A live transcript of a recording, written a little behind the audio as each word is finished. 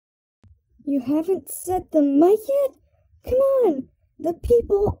You haven't set the mic yet? Come on! The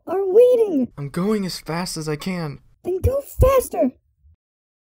people are waiting! I'm going as fast as I can. Then go faster!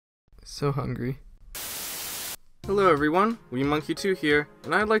 So hungry. Hello everyone, WeeMonkey2 here,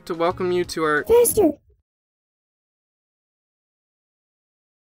 and I'd like to welcome you to our... Faster!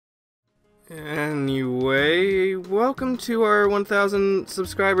 Anyway, welcome to our 1000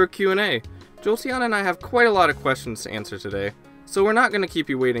 subscriber Q&A. Jolteon and I have quite a lot of questions to answer today, so we're not going to keep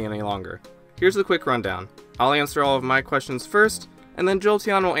you waiting any longer. Here's the quick rundown. I'll answer all of my questions first, and then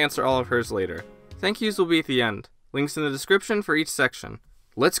Jolteon will answer all of hers later. Thank yous will be at the end. Links in the description for each section.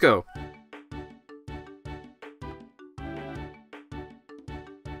 Let's go!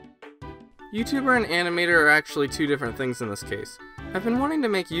 YouTuber and animator are actually two different things in this case. I've been wanting to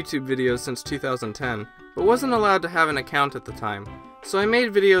make YouTube videos since 2010, but wasn't allowed to have an account at the time, so I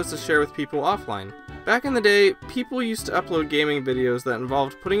made videos to share with people offline. Back in the day, people used to upload gaming videos that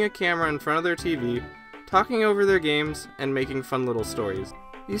involved putting a camera in front of their TV, talking over their games, and making fun little stories.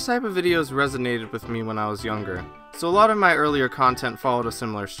 These type of videos resonated with me when I was younger, so a lot of my earlier content followed a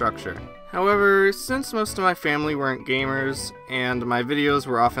similar structure. However, since most of my family weren't gamers, and my videos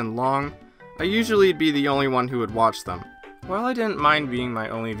were often long, I usually'd be the only one who would watch them. While I didn't mind being my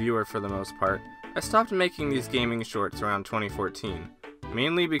only viewer for the most part, I stopped making these gaming shorts around 2014,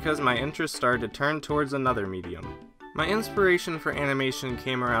 mainly because my interest started to turn towards another medium. My inspiration for animation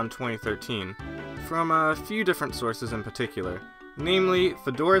came around 2013, from a few different sources in particular, namely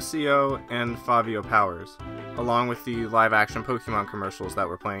FadoraCO and Favio Powers, along with the live-action Pokemon commercials that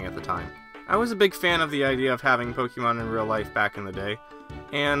were playing at the time. I was a big fan of the idea of having Pokemon in real life back in the day,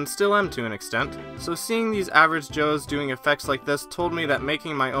 and still am to an extent, so seeing these average Joes doing effects like this told me that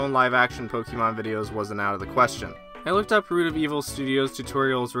making my own live-action Pokemon videos wasn't out of the question. I looked up RootOfEvilStudios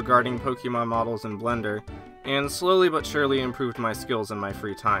tutorials regarding Pokemon models in Blender, and slowly but surely improved my skills in my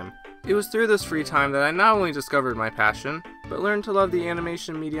free time. It was through this free time that I not only discovered my passion, but learned to love the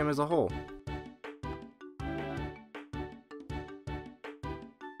animation medium as a whole.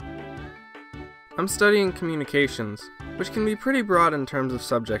 I'm studying communications, which can be pretty broad in terms of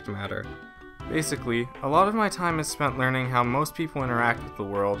subject matter. Basically, a lot of my time is spent learning how most people interact with the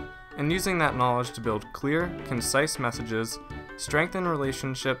world, and using that knowledge to build clear, concise messages, strengthen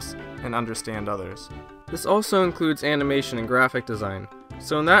relationships, and understand others. This also includes animation and graphic design,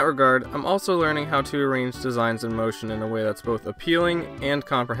 so in that regard, I'm also learning how to arrange designs in motion in a way that's both appealing and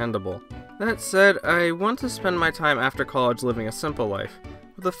comprehensible. That said, I want to spend my time after college living a simple life,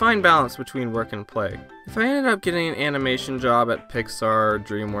 with a fine balance between work and play. If I ended up getting an animation job at Pixar or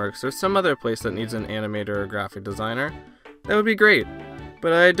DreamWorks or some other place that needs an animator or graphic designer, that would be great.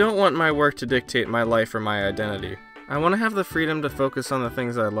 But I don't want my work to dictate my life or my identity. I want to have the freedom to focus on the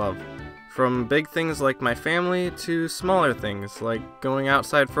things I love, from big things like my family to smaller things like going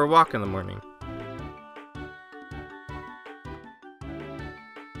outside for a walk in the morning.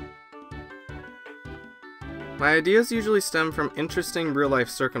 My ideas usually stem from interesting real-life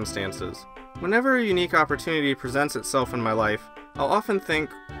circumstances. Whenever a unique opportunity presents itself in my life, I'll often think,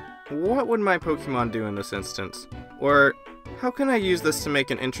 what would my Pokemon do in this instance? Or, how can I use this to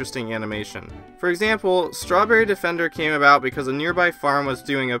make an interesting animation? For example, Strawberry Defender came about because a nearby farm was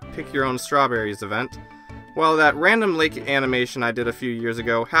doing a pick-your-own strawberries event, while that random lake animation I did a few years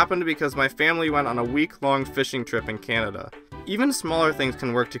ago happened because my family went on a week-long fishing trip in Canada. Even smaller things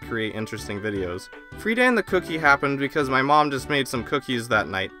can work to create interesting videos. Frida and the Cookie happened because my mom just made some cookies that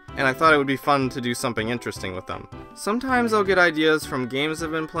night, and I thought it would be fun to do something interesting with them. Sometimes I'll get ideas from games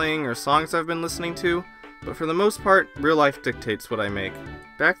I've been playing or songs I've been listening to, but for the most part, real life dictates what I make.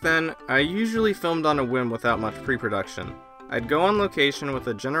 Back then, I usually filmed on a whim without much pre-production. I'd go on location with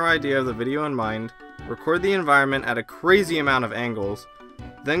a general idea of the video in mind, record the environment at a crazy amount of angles,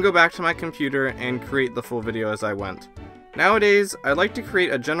 then go back to my computer and create the full video as I went. Nowadays, I like to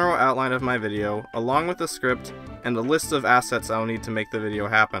create a general outline of my video, along with a script, and a list of assets I'll need to make the video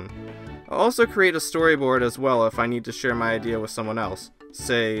happen. I'll also create a storyboard as well if I need to share my idea with someone else,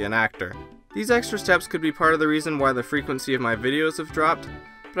 say an actor. These extra steps could be part of the reason why the frequency of my videos have dropped,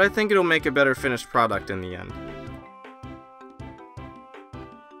 but I think it'll make a better finished product in the end.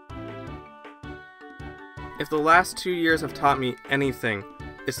 If the last 2 years have taught me anything,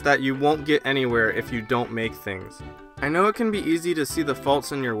 it's that you won't get anywhere if you don't make things. I know it can be easy to see the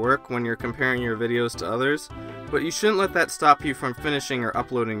faults in your work when you're comparing your videos to others, but you shouldn't let that stop you from finishing or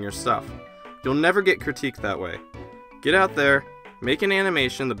uploading your stuff. You'll never get critiqued that way. Get out there, make an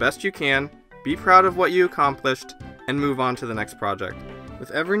animation the best you can, be proud of what you accomplished, and move on to the next project.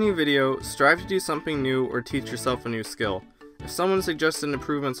 With every new video, strive to do something new or teach yourself a new skill. If someone suggested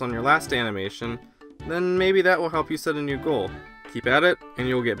improvements on your last animation, then maybe that will help you set a new goal. Keep at it, and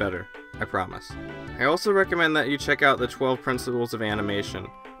you'll get better. I promise. I also recommend that you check out the 12 Principles of Animation,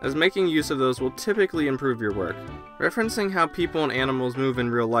 as making use of those will typically improve your work. Referencing how people and animals move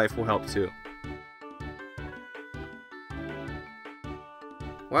in real life will help too.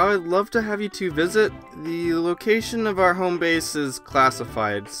 While I'd love to have you two visit, the location of our home base is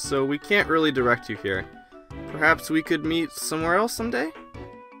classified, so we can't really direct you here. Perhaps we could meet somewhere else someday?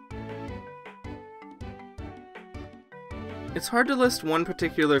 It's hard to list one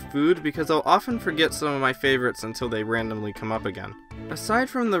particular food because I'll often forget some of my favorites until they randomly come up again. Aside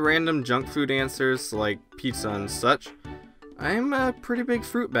from the random junk food answers like pizza and such, I'm a pretty big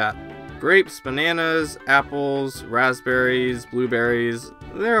fruit bat. Grapes, bananas, apples, raspberries, blueberries,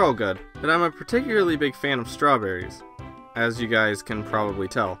 they're all good. But I'm a particularly big fan of strawberries, as you guys can probably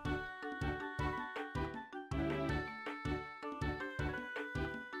tell.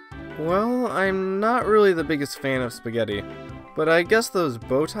 Well, I'm not really the biggest fan of spaghetti, but I guess those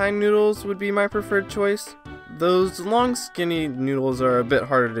bow tie noodles would be my preferred choice. Those long skinny noodles are a bit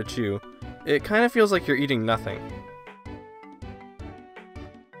harder to chew. It kind of feels like you're eating nothing.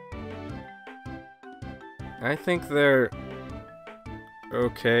 I think they're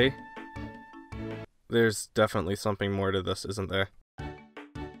okay. There's definitely something more to this, isn't there?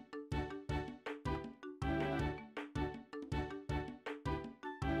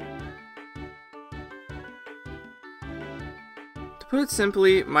 To put it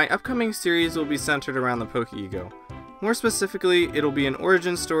simply, my upcoming series will be centered around the Poke-Ego. More specifically, it'll be an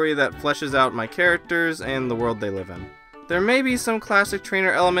origin story that fleshes out my characters and the world they live in. There may be some classic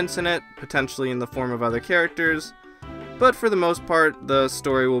trainer elements in it, potentially in the form of other characters, but for the most part, the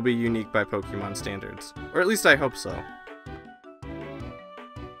story will be unique by Pokemon standards. Or at least I hope so.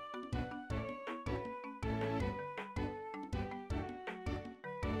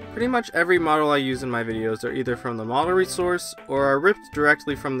 Pretty much every model I use in my videos are either from the model resource, or are ripped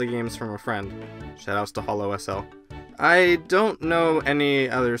directly from the games from a friend. Shoutouts to Hallow SL. I don't know any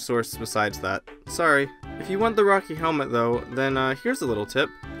other source besides that. Sorry. If you want the Rocky helmet though, then here's a little tip.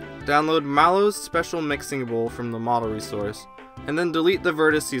 Download Mallow's special mixing bowl from the model resource, and then delete the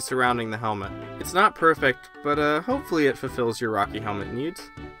vertices surrounding the helmet. It's not perfect, but hopefully it fulfills your Rocky helmet needs.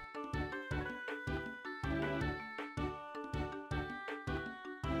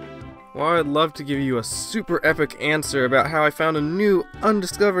 While I'd love to give you a super epic answer about how I found a new,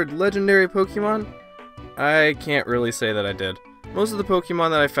 undiscovered legendary Pokemon, I can't really say that I did. Most of the Pokemon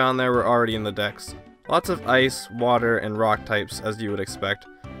that I found there were already in the dex. Lots of ice, water, and rock types, as you would expect.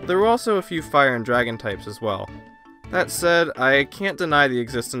 But there were also a few fire and dragon types as well. That said, I can't deny the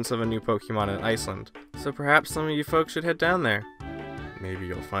existence of a new Pokemon in Iceland, so perhaps some of you folks should head down there. Maybe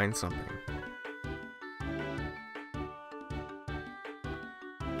you'll find something.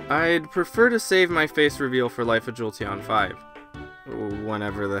 I'd prefer to save my face reveal for Life of Jolteon 5.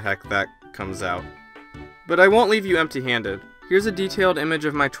 Whenever the heck that comes out. But I won't leave you empty-handed. Here's a detailed image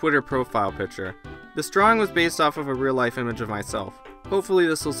of my Twitter profile picture. This drawing was based off of a real-life image of myself. Hopefully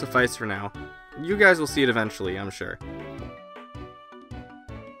this will suffice for now. You guys will see it eventually, I'm sure.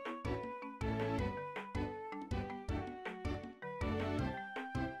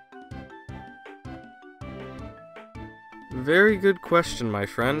 Very good question, my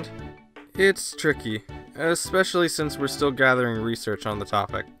friend. It's tricky, especially since we're still gathering research on the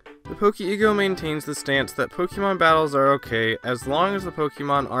topic. The Poke-Ego maintains the stance that Pokemon battles are okay as long as the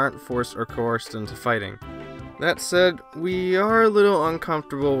Pokemon aren't forced or coerced into fighting. That said, we are a little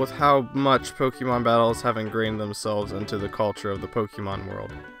uncomfortable with how much Pokemon battles have ingrained themselves into the culture of the Pokemon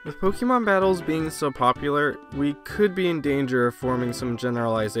world. With Pokemon battles being so popular, we could be in danger of forming some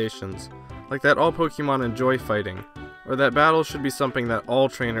generalizations, like that all Pokemon enjoy fighting, or that battles should be something that all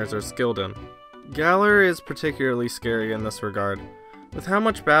trainers are skilled in. Galar is particularly scary in this regard. With how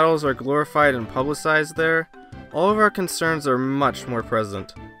much battles are glorified and publicized there, all of our concerns are much more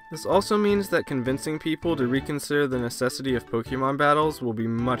present. This also means that convincing people to reconsider the necessity of Pokemon battles will be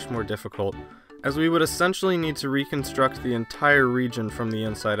much more difficult, as we would essentially need to reconstruct the entire region from the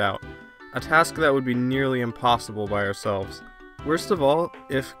inside out, a task that would be nearly impossible by ourselves. Worst of all,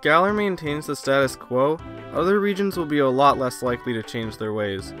 if Galar maintains the status quo, other regions will be a lot less likely to change their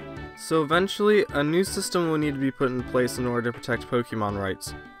ways. So eventually, a new system will need to be put in place in order to protect Pokemon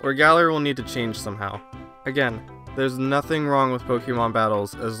rights, or Galar will need to change somehow. Again, there's nothing wrong with Pokemon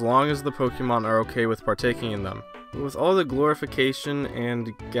battles as long as the Pokemon are okay with partaking in them. But with all the glorification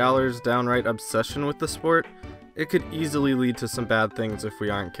and Galar's downright obsession with the sport, it could easily lead to some bad things if we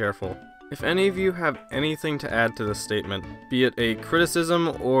aren't careful. If any of you have anything to add to this statement, be it a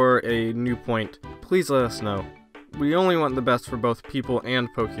criticism or a new point, please let us know. We only want the best for both people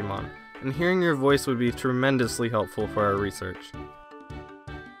and Pokemon, and hearing your voice would be tremendously helpful for our research.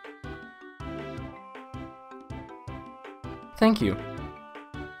 Thank you.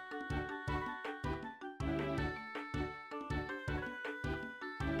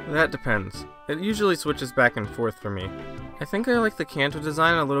 That depends. It usually switches back and forth for me. I think I like the Kanto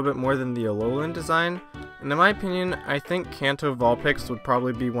design a little bit more than the Alolan design, and in my opinion, I think Kanto Vulpix would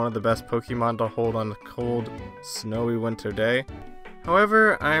probably be one of the best Pokemon to hold on a cold, snowy winter day.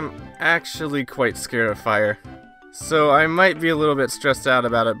 However, I'm actually quite scared of fire, so I might be a little bit stressed out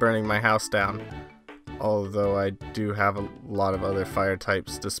about it burning my house down. Although I do have a lot of other fire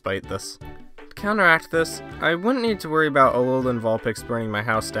types despite this. To counteract this, I wouldn't need to worry about Alolan Vulpix burning my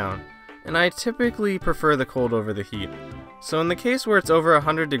house down, and I typically prefer the cold over the heat. So in the case where it's over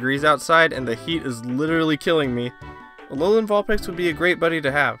 100 degrees outside and the heat is literally killing me, Alolan Vulpix would be a great buddy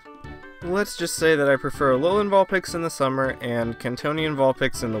to have. Let's just say that I prefer Alolan Vulpix in the summer and Kantonian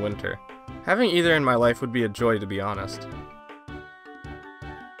Vulpix in the winter. Having either in my life would be a joy, to be honest.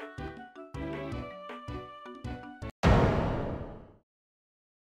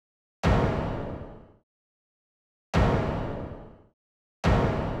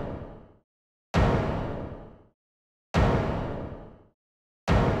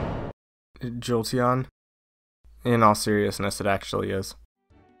 Jolteon? In all seriousness, it actually is.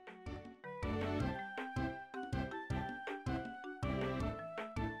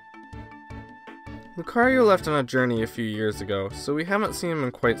 Lucario left on a journey a few years ago, so we haven't seen him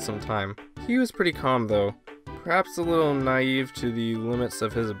in quite some time. He was pretty calm though, perhaps a little naive to the limits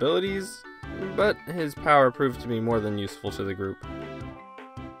of his abilities, but his power proved to be more than useful to the group.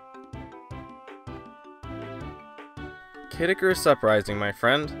 Kid Icarus Uprising, my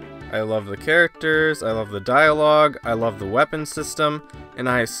friend. I love the characters, I love the dialogue, I love the weapon system, and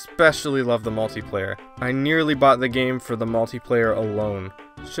I especially love the multiplayer. I nearly bought the game for the multiplayer alone.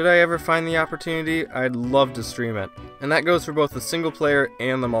 Should I ever find the opportunity, I'd love to stream it. And that goes for both the single player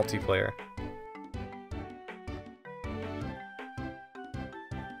and the multiplayer.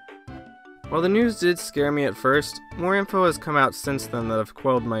 While the news did scare me at first, more info has come out since then that have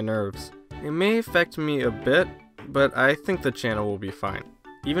quelled my nerves. It may affect me a bit, but I think the channel will be fine.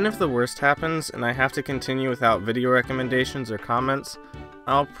 Even if the worst happens and I have to continue without video recommendations or comments,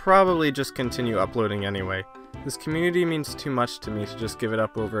 I'll probably just continue uploading anyway. This community means too much to me to just give it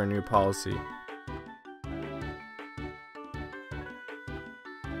up over a new policy.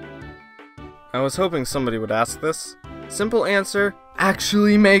 I was hoping somebody would ask this. Simple answer,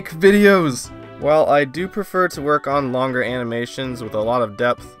 actually make videos! While I do prefer to work on longer animations with a lot of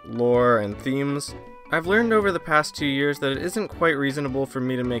depth, lore, and themes, I've learned over the past 2 years that it isn't quite reasonable for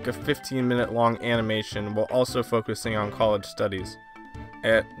me to make a 15-minute long animation while also focusing on college studies.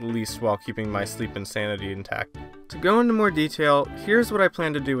 At least while keeping my sleep and sanity intact. To go into more detail, here's what I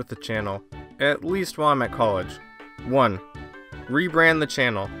plan to do with the channel, at least while I'm at college. 1. Rebrand the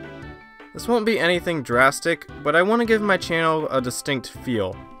channel. This won't be anything drastic, but I want to give my channel a distinct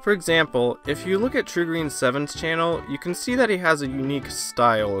feel. For example, if you look at TrueGreen7's channel, you can see that he has a unique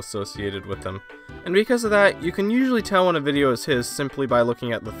style associated with him. And because of that, you can usually tell when a video is his simply by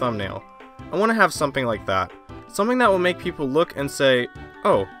looking at the thumbnail. I want to have something like that. Something that will make people look and say,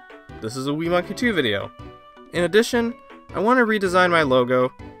 oh, this is a WeeMonkey 2 video. In addition, I want to redesign my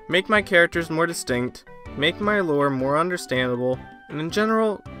logo, make my characters more distinct, make my lore more understandable, and in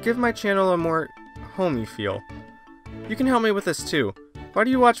general, give my channel a more homey feel. You can help me with this too. Why do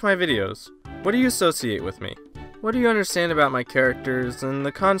you watch my videos? What do you associate with me? What do you understand about my characters and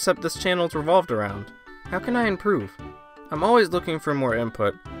the concept this channel is revolved around? How can I improve? I'm always looking for more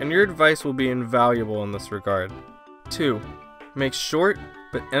input, and your advice will be invaluable in this regard. 2. Make short,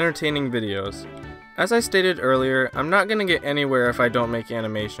 but entertaining videos. As I stated earlier, I'm not going to get anywhere if I don't make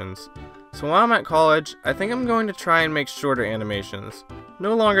animations. So while I'm at college, I think I'm going to try and make shorter animations.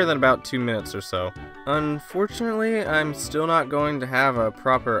 No longer than about 2 minutes or so. Unfortunately, I'm still not going to have a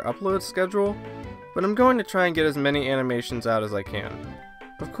proper upload schedule, but I'm going to try and get as many animations out as I can.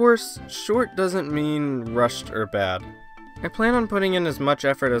 Of course, short doesn't mean rushed or bad. I plan on putting in as much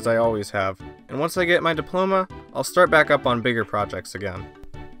effort as I always have, and once I get my diploma, I'll start back up on bigger projects again.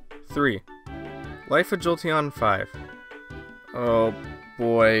 3. Life of Jolteon 5. Oh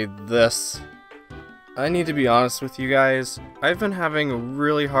boy, this. I need to be honest with you guys, I've been having a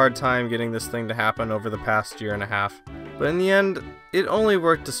really hard time getting this thing to happen over the past year and a half, but in the end, it only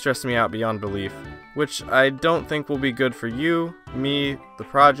worked to stress me out beyond belief, which I don't think will be good for you, me, the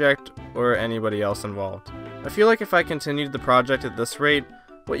project, or anybody else involved. I feel like if I continued the project at this rate,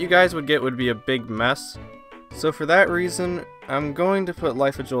 what you guys would get would be a big mess. So for that reason, I'm going to put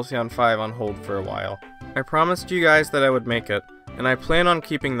Life of Jolteon 5 on hold for a while. I promised you guys that I would make it, and I plan on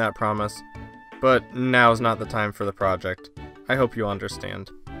keeping that promise, but now's not the time for the project. I hope you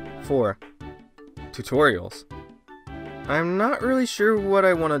understand. 4. Tutorials. I'm not really sure what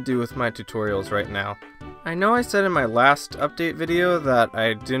I want to do with my tutorials right now. I know I said in my last update video that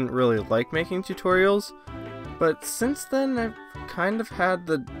I didn't really like making tutorials, but since then I've kind of had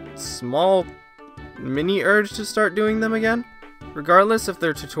the small mini urge to start doing them again. Regardless if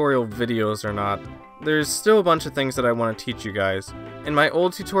they're tutorial videos or not, there's still a bunch of things that I want to teach you guys. And my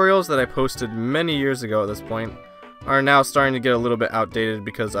old tutorials that I posted many years ago at this point are now starting to get a little bit outdated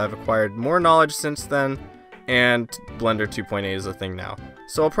because I've acquired more knowledge since then, and Blender 2.8 is a thing now.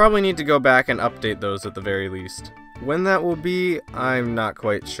 So I'll probably need to go back and update those at the very least. When that will be, I'm not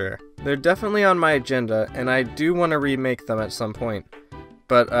quite sure. They're definitely on my agenda, and I do want to remake them at some point,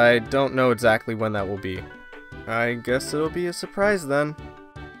 but I don't know exactly when that will be. I guess it'll be a surprise then.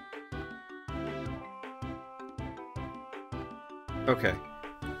 Okay,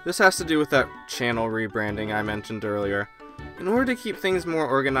 this has to do with that channel rebranding I mentioned earlier. In order to keep things more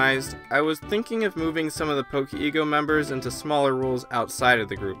organized, I was thinking of moving some of the PokeEgo members into smaller roles outside of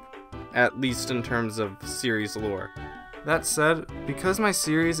the group, at least in terms of series lore. That said, because my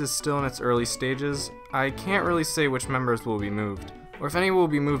series is still in its early stages, I can't really say which members will be moved, or if any will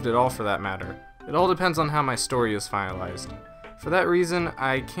be moved at all for that matter. It all depends on how my story is finalized. For that reason,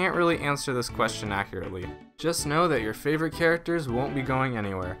 I can't really answer this question accurately. Just know that your favorite characters won't be going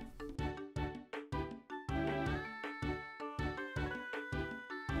anywhere.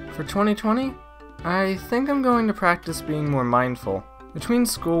 For 2020, I think I'm going to practice being more mindful. Between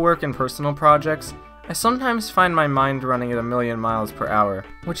schoolwork and personal projects, I sometimes find my mind running at 1,000,000 miles per hour,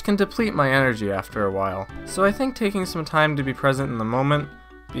 which can deplete my energy after a while. So I think taking some time to be present in the moment,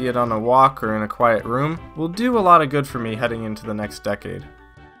 be it on a walk or in a quiet room, will do a lot of good for me heading into the next decade.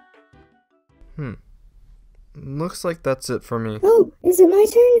 Looks like that's it for me. Oh, is it my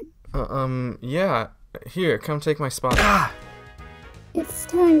turn? Yeah. Here, come take my spot. Ah! It's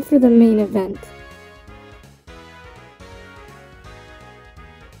time for the main event.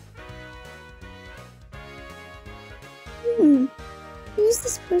 Who's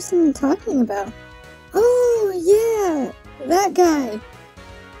this person talking about? Oh, yeah, that guy.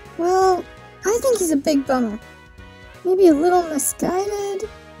 Well, I think he's a big bummer. Maybe a little misguided,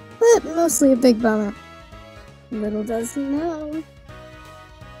 but mostly a big bummer. Little does he know.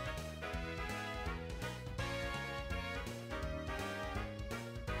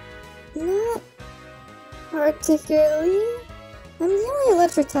 Not particularly. I'm the only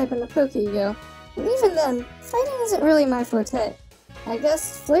electric type in the PokeEgo, and even then, fighting isn't really my forte. I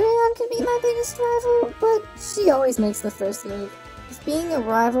guess Flareon could be my biggest rival, but she always makes the first move. If being a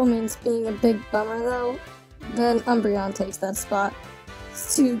rival means being a big bummer though, then Umbreon takes that spot.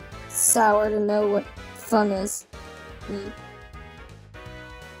 It's too sour to know what fun is.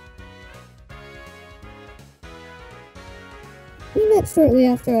 We met shortly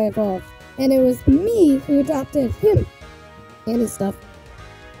after I evolved, and it was me who adopted him and his stuff.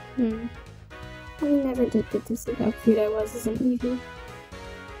 I never did get to see how cute I was as an Eevee.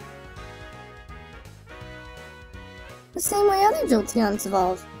 The same way other Jolteons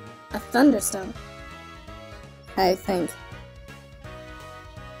evolve. A Thunderstone. I think.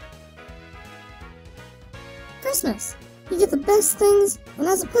 Christmas. You get the best things, and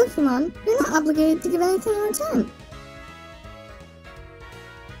as a Pokemon, you're not obligated to give anything in return.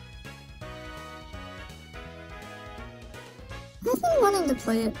 I've been wanting to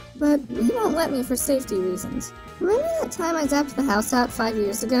play it, but he won't let me for safety reasons. Remember that time I zapped the house out 5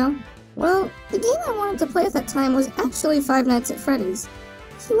 years ago? Well, the game I wanted to play at that time was actually Five Nights at Freddy's.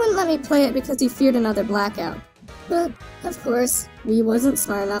 He wouldn't let me play it because he feared another blackout. But, of course, we wasn't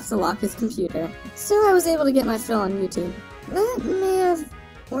smart enough to lock his computer, so I was able to get my fill on YouTube. That may have,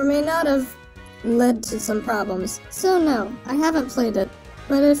 or may not have, led to some problems. So no, I haven't played it,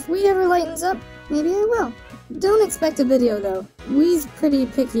 but if we ever lightens up, maybe I will. Don't expect a video though. We's pretty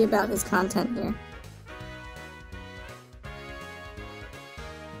picky about his content here.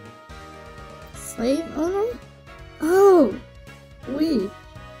 Slave owner? Oh, we.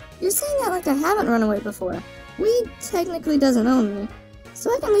 You're saying that like I haven't run away before. We technically doesn't own me, so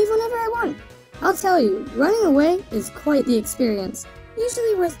I can leave whenever I want. I'll tell you, running away is quite the experience.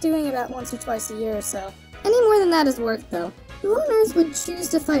 Usually worth doing about once or twice a year or so. Any more than that is work though. Who on earth would choose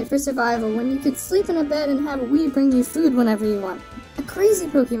to fight for survival when you could sleep in a bed and have we bring you food whenever you want? A crazy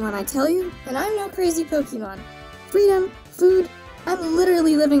Pokemon, I tell you, and I'm no crazy Pokemon. Freedom, food, I'm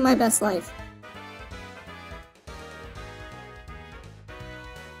literally living my best life.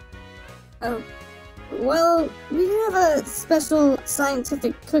 Oh, well, we have a special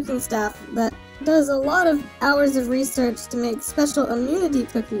scientific cooking staff that does a lot of hours of research to make special immunity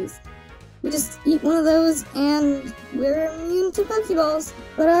cookies. We just eat one of those and we're immune to Pokeballs.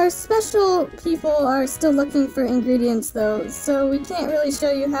 But our special people are still looking for ingredients though, so we can't really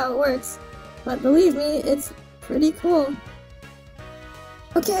show you how it works. But believe me, it's pretty cool.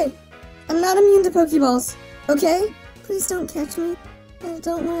 Okay, I'm not immune to Pokeballs, okay? Please don't catch me. I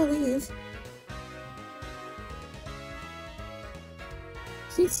don't want to leave.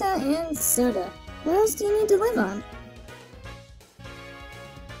 Pizza and soda. What else do you need to live on?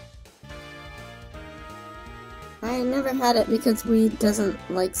 I never had it because Weed doesn't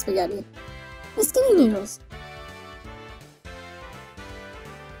like spaghetti. The skinny noodles.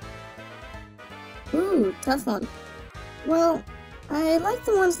 Ooh, tough one. Well, I like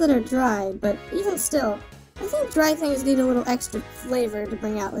the ones that are dry, but even still, I think dry things need a little extra flavor to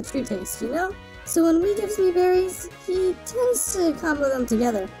bring out the true taste, you know? So when Wee gives me berries, he tends to combo them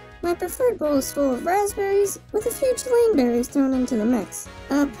together. My preferred bowl is full of raspberries, with a few Chilean berries thrown into the mix.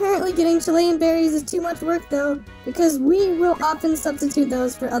 Apparently getting Chilean berries is too much work though, because we will often substitute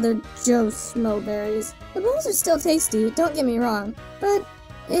those for other Joe Smo berries. The bowls are still tasty, don't get me wrong, but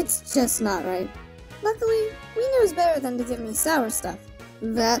it's just not right. Luckily, Wee knows better than to give me sour stuff.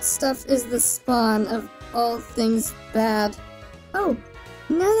 That stuff is the spawn of all things bad. Oh,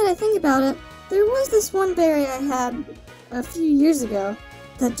 now that I think about it, there was this one berry I had a few years ago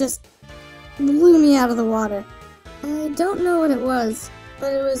that just blew me out of the water. I don't know what it was,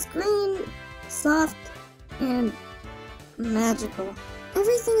 but it was green, soft, and magical.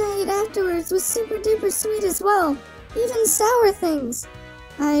 Everything I ate afterwards was super duper sweet as well, even sour things.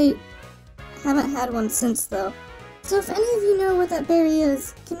 I haven't had one since though. So if any of you know what that berry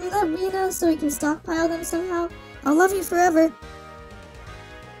is, can you let me know so we can stockpile them somehow? I'll love you forever.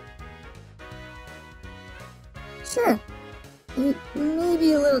 Sure. It may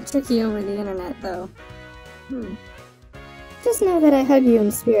be a little tricky over the internet, though. Just know that I hug you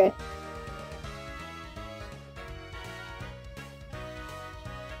in spirit.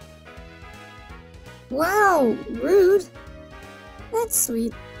 Wow, rude! That's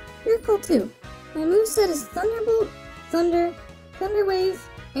sweet. You're cool too. My moveset is Thunderbolt, Thunder, Thunder Wave,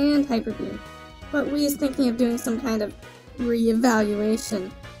 and Hyper Beam. But Wii is thinking of doing some kind of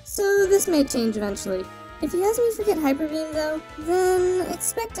re-evaluation, so this may change eventually. If he has me forget Hyper Beam though, then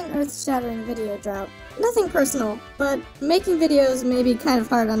expect an earth-shattering video drought. Nothing personal, but making videos may be kind of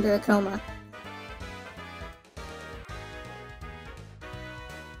hard under a coma.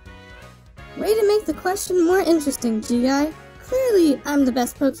 Way to make the question more interesting, G-Guy. Clearly, I'm the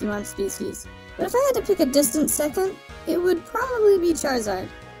best Pokemon species, but if I had to pick a distant second, it would probably be Charizard.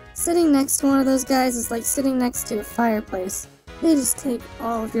 Sitting next to one of those guys is like sitting next to a fireplace. They just take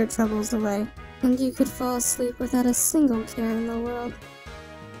all of your troubles away, and you could fall asleep without a single care in the world.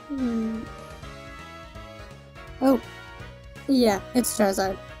 Oh, yeah, it's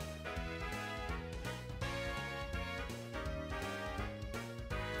Charizard.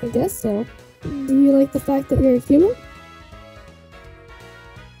 I guess so. Do you like the fact that you're a human?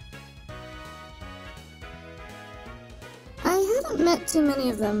 I haven't met too many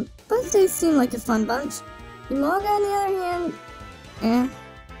of them, but they seem like a fun bunch. Emolga, on the other hand,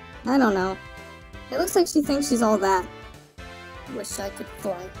 I don't know. It looks like she thinks she's all that. Wish I could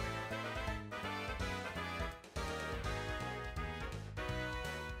fly.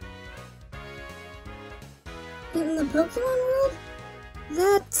 In the Pokemon world?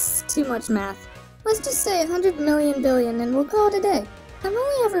 That's too much math. Let's just say 100 million billion and we'll call it a day. I've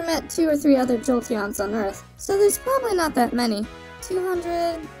only ever met 2 or 3 other Jolteons on Earth, so there's probably not that many.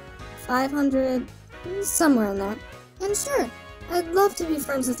 200, 500, somewhere in there. And sure, I'd love to be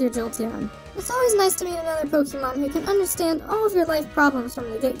friends with your Jolteon. It's always nice to meet another Pokemon who can understand all of your life problems from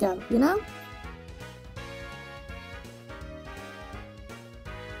the get-go, you know?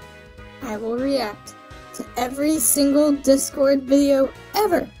 I will react to every single Discord video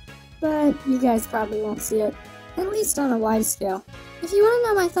ever, but you guys probably won't see it, at least on a wide scale. If you want to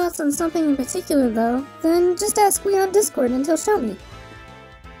know my thoughts on something in particular though, then just ask me on Discord and he'll show me.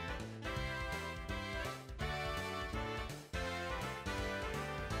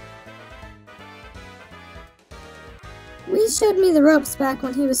 Wee showed me the ropes back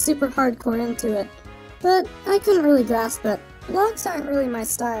when he was super hardcore into it, but I couldn't really grasp it. Blocks aren't really my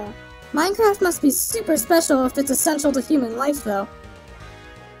style. Minecraft must be super special if it's essential to human life though.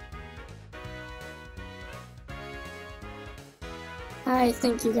 I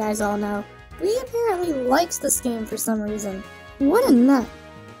think you guys all know. Wee apparently likes this game for some reason. What a nut.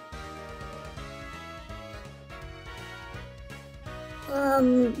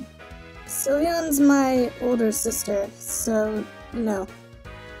 Sylveon's my older sister, so no.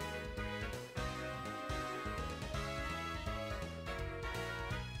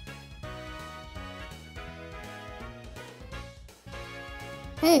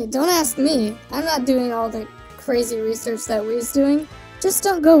 Hey, don't ask me. I'm not doing all the crazy research that Wee's doing. Just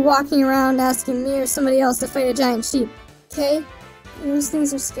don't go walking around asking me or somebody else to fight a giant sheep, okay? Those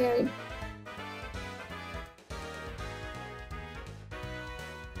things are scary.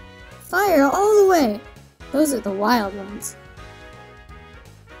 Fire all the way! Those are the wild ones.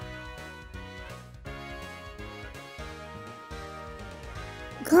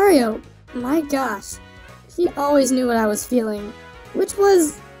 Gario, my gosh. He always knew what I was feeling, which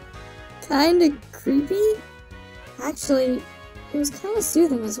was kinda creepy. Actually, it was kinda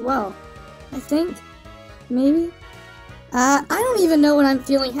soothing as well. I think. Maybe. I don't even know what I'm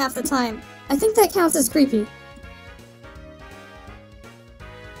feeling half the time. I think that counts as creepy.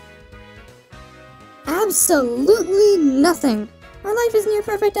 Absolutely nothing. My life is near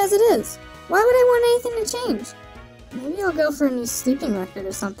perfect as it is. Why would I want anything to change? Maybe I'll go for a new sleeping record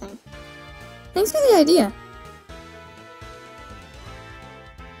or something. Thanks for the idea.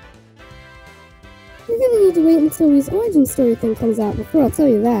 You're gonna need to wait until Wee's origin story thing comes out before I'll tell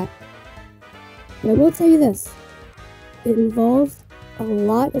you that. But I will tell you this. It involves a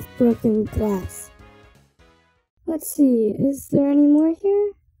lot of broken glass. Let's see, is there any more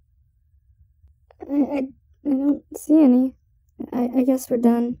here? I don't see any. I guess we're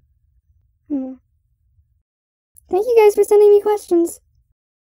done. Thank you guys for sending me questions.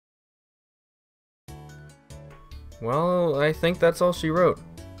 Well, I think that's all she wrote.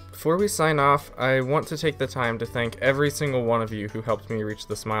 Before we sign off, I want to take the time to thank every single one of you who helped me reach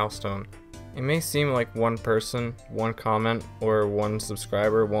this milestone. It may seem like one person, one comment, or one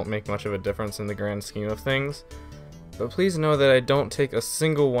subscriber won't make much of a difference in the grand scheme of things, but please know that I don't take a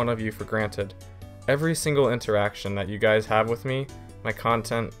single one of you for granted. Every single interaction that you guys have with me, my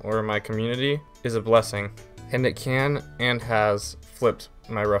content, or my community is a blessing, and it can and has flipped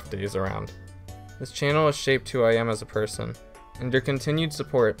my rough days around. This channel has shaped who I am as a person, and your continued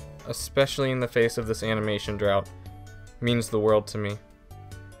support, especially in the face of this animation drought, means the world to me.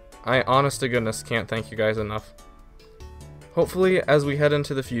 I honest to goodness can't thank you guys enough. Hopefully, as we head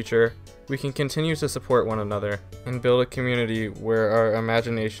into the future, we can continue to support one another and build a community where our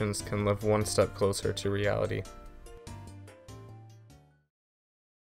imaginations can live one step closer to reality.